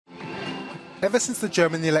Ever since the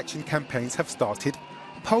German election campaigns have started,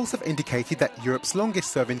 polls have indicated that Europe's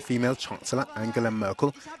longest-serving female Chancellor Angela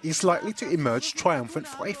Merkel is likely to emerge triumphant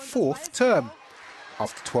for a fourth term.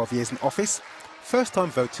 After 12 years in office,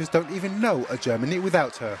 first-time voters don't even know a Germany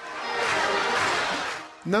without her.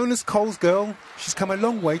 Known as Kohl's girl, she's come a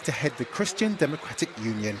long way to head the Christian Democratic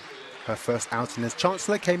Union. Her first outing as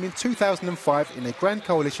Chancellor came in 2005 in a grand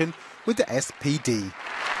coalition with the SPD.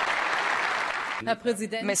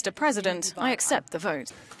 Mr. President, I accept the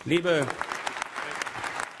vote.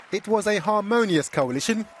 It was a harmonious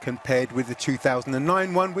coalition compared with the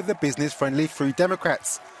 2009 one with the business-friendly Free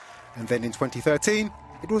Democrats. And then in 2013,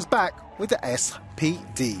 it was back with the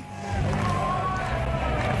SPD.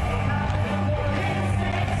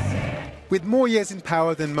 With more years in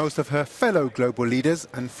power than most of her fellow global leaders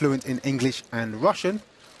and fluent in English and Russian,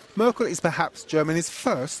 Merkel is perhaps Germany's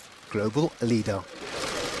first global leader.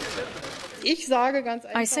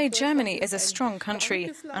 I say Germany is a strong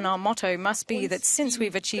country, and our motto must be that since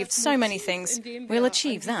we've achieved so many things, we'll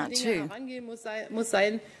achieve that too.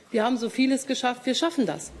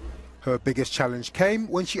 Her biggest challenge came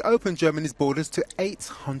when she opened Germany's borders to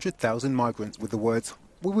 800,000 migrants with the words,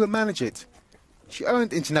 "We will manage it." She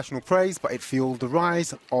earned international praise, but it fueled the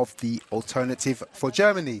rise of the Alternative for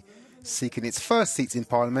Germany, seeking its first seats in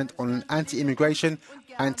parliament on an anti-immigration,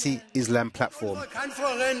 anti-Islam platform.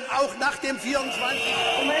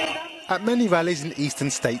 At many rallies in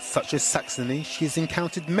eastern states such as Saxony, she's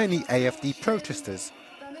encountered many AfD protesters.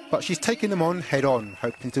 But she's taken them on head-on,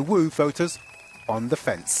 hoping to woo voters on the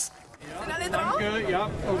fence.